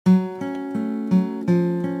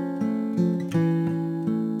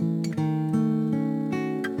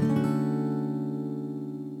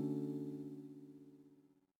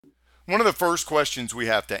One of the first questions we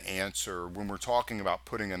have to answer when we're talking about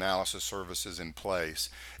putting analysis services in place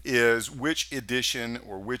is which edition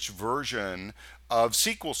or which version of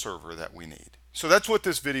SQL Server that we need. So that's what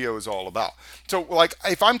this video is all about. So like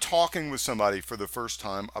if I'm talking with somebody for the first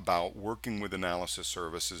time about working with analysis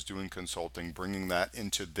services, doing consulting, bringing that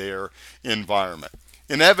into their environment,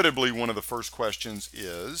 inevitably one of the first questions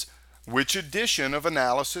is which edition of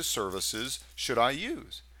analysis services should I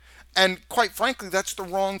use? And quite frankly, that's the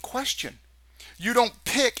wrong question. You don't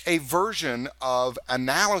pick a version of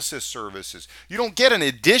analysis services. You don't get an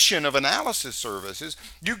edition of analysis services.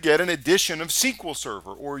 You get an edition of SQL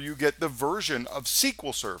Server, or you get the version of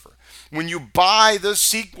SQL Server. When you buy the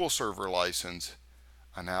SQL Server license,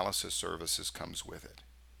 analysis services comes with it.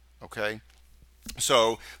 Okay?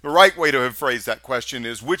 So the right way to have phrased that question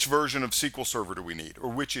is which version of SQL Server do we need, or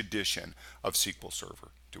which edition of SQL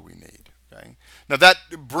Server do we need? Okay. Now that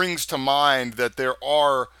brings to mind that there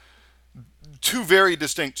are two very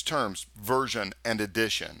distinct terms, version and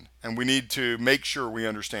edition, and we need to make sure we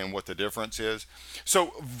understand what the difference is.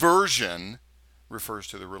 So version refers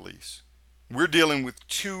to the release. We're dealing with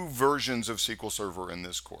two versions of SQL Server in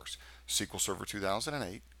this course: SQL Server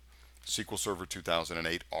 2008, SQL Server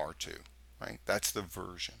 2008 R2. Right? That's the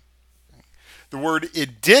version. Right? The word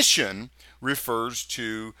edition refers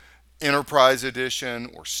to Enterprise Edition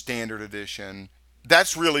or Standard Edition.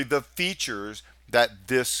 That's really the features that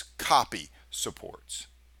this copy supports.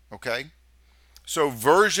 Okay? So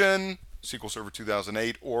version, SQL Server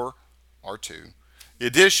 2008 or R2.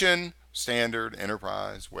 Edition, Standard,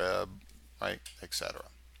 Enterprise, Web, right, etc.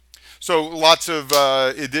 So lots of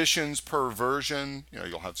editions per version.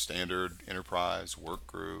 You'll have Standard, Enterprise,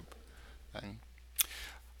 Workgroup. Okay?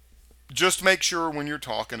 Just make sure when you're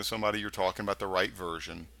talking to somebody, you're talking about the right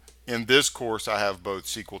version. In this course, I have both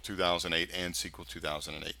SQL 2008 and SQL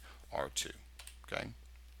 2008 R2. Okay.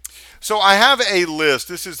 So I have a list.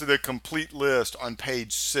 This is the complete list on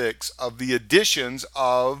page 6 of the editions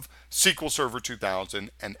of SQL Server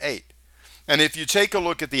 2008. And if you take a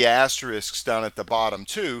look at the asterisks down at the bottom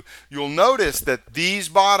too, you'll notice that these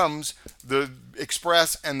bottoms, the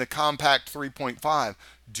Express and the Compact 3.5,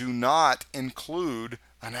 do not include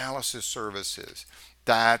analysis services.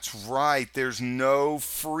 That's right. There's no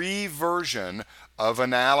free version of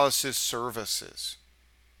analysis services.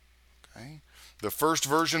 Okay? The first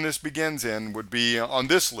version this begins in would be on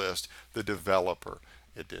this list, the developer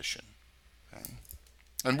edition. Okay?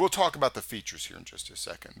 And we'll talk about the features here in just a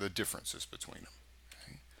second, the differences between them.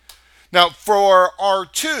 Okay? Now, for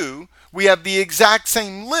R2, we have the exact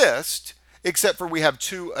same list, except for we have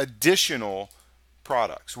two additional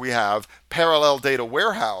products. We have Parallel Data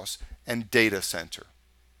Warehouse and Data Center.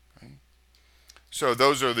 Okay? So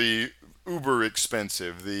those are the uber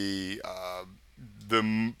expensive, the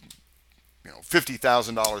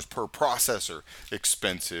 $50,000 per processor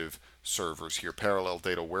expensive servers here, Parallel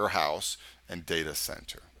Data Warehouse and Data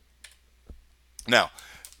Center. Now,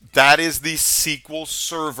 that is the SQL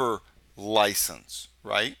Server license,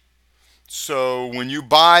 right? So when you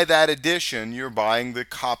buy that edition, you're buying the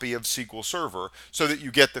copy of SQL Server so that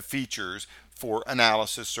you get the features for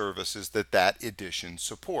analysis services that that edition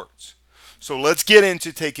supports. So let's get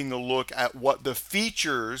into taking a look at what the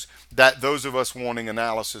features that those of us wanting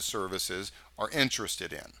analysis services are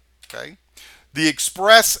interested in. Okay? The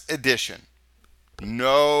Express edition,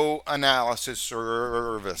 no analysis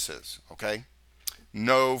services. Okay?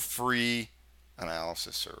 No free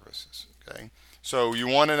analysis services. Okay? So you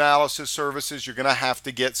want analysis services, you're going to have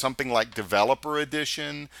to get something like Developer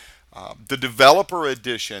Edition. The Developer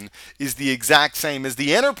Edition is the exact same as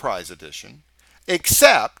the Enterprise Edition,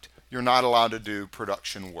 except you're not allowed to do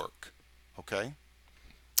production work. Okay?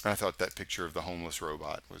 I thought that picture of the homeless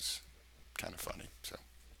robot was kind of funny, so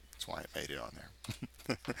that's why it made it on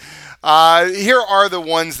there. Here are the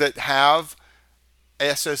ones that have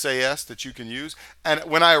SSAS that you can use. And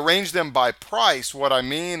when I arrange them by price, what I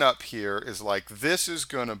mean up here is like this is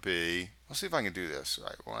going to be, let's see if I can do this.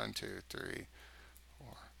 Right, 1, 2, 3, 4,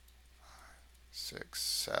 5, 6,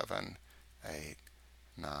 7, 8,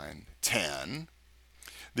 9, 10.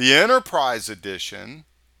 The Enterprise Edition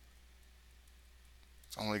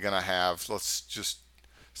is only going to have, let's just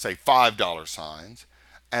say $5 signs.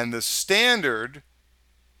 And the Standard,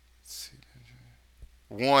 let's see,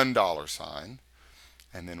 $1 sign.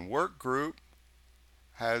 And then Workgroup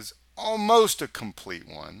has almost a complete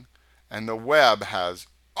one. And the Web has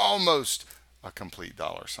almost a complete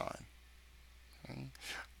dollar sign. Okay.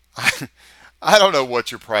 I don't know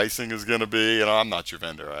what your pricing is going to be, and I'm not your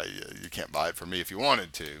vendor. You can't buy it from me if you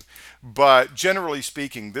wanted to. But generally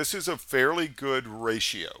speaking, this is a fairly good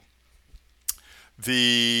ratio.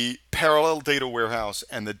 The parallel data warehouse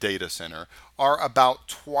and the data center are about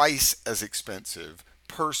twice as expensive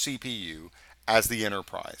per CPU as the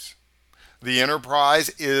enterprise. The enterprise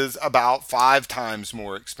is about 5 times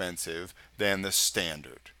more expensive than the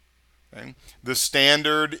standard. Okay? The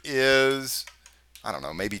standard is, I don't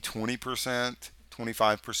know, maybe 20%,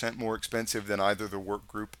 25% more expensive than either the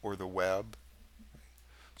workgroup or the web.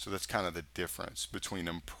 So that's kind of the difference between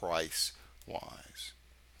them price wise.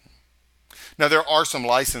 Now, there are some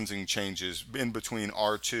licensing changes in between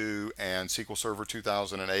R2 and SQL Server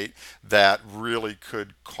 2008 that really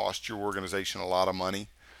could cost your organization a lot of money.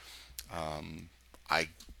 I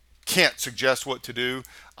can't suggest what to do.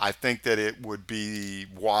 I think that it would be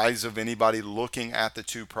wise of anybody looking at the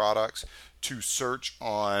two products to search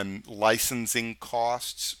on licensing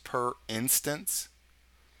costs per instance.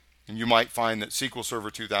 And you might find that SQL Server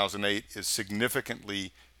 2008 is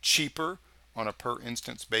significantly cheaper on a per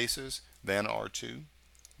instance basis than R2.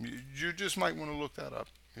 You just might want to look that up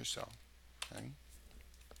yourself. Okay?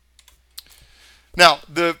 Now,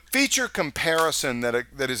 the feature comparison that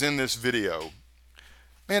is in this video,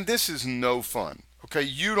 man, this is no fun. Okay,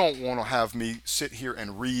 you don't want to have me sit here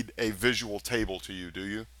and read a visual table to you, do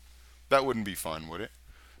you? That wouldn't be fun, would it?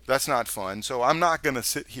 That's not fun. So I'm not going to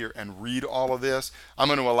sit here and read all of this. I'm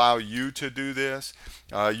going to allow you to do this.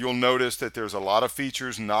 You'll notice that there's a lot of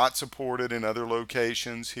features not supported in other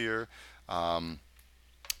locations here.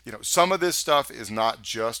 Some of this stuff is not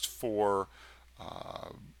just for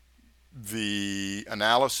the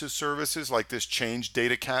analysis services, like this change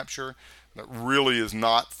data capture. That really is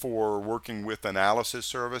not for working with analysis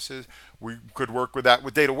services. We could work with that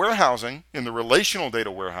with data warehousing in the relational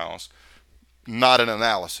data warehouse, not in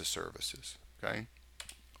analysis services. Okay.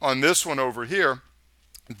 On this one over here,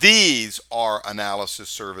 these are analysis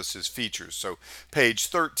services features. So page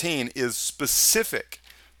 13 is specific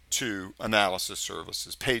to analysis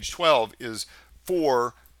services. Page 12 is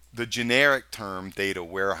for the generic term data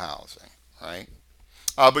warehousing, right?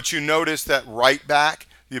 But you notice that write back,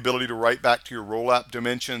 the ability to write back to your rollup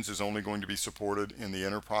dimensions, is only going to be supported in the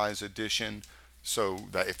enterprise edition. So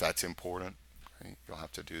that if that's important, okay, you'll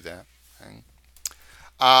have to do that. Okay.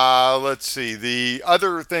 Let's see. The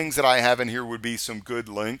other things that I have in here would be some good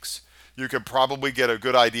links. You could probably get a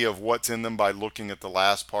good idea of what's in them by looking at the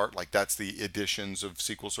last part. Like that's the editions of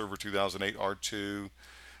SQL Server 2008 R2,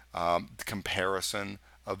 the comparison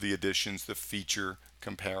of the editions, the feature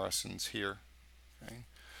comparisons here. Okay.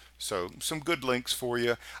 So some good links for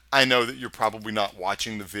you. I know that you're probably not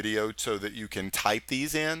watching the video so that you can type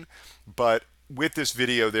these in, but with this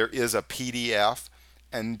video there is a PDF,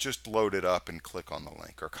 and just load it up and click on the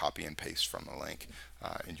link or copy and paste from the link,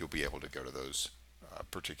 and you'll be able to go to those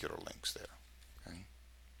particular links there. Okay.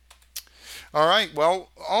 All right, well,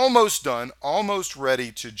 almost done, almost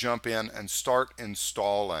ready to jump in and start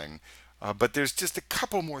installing, but there's just a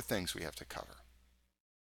couple more things we have to cover.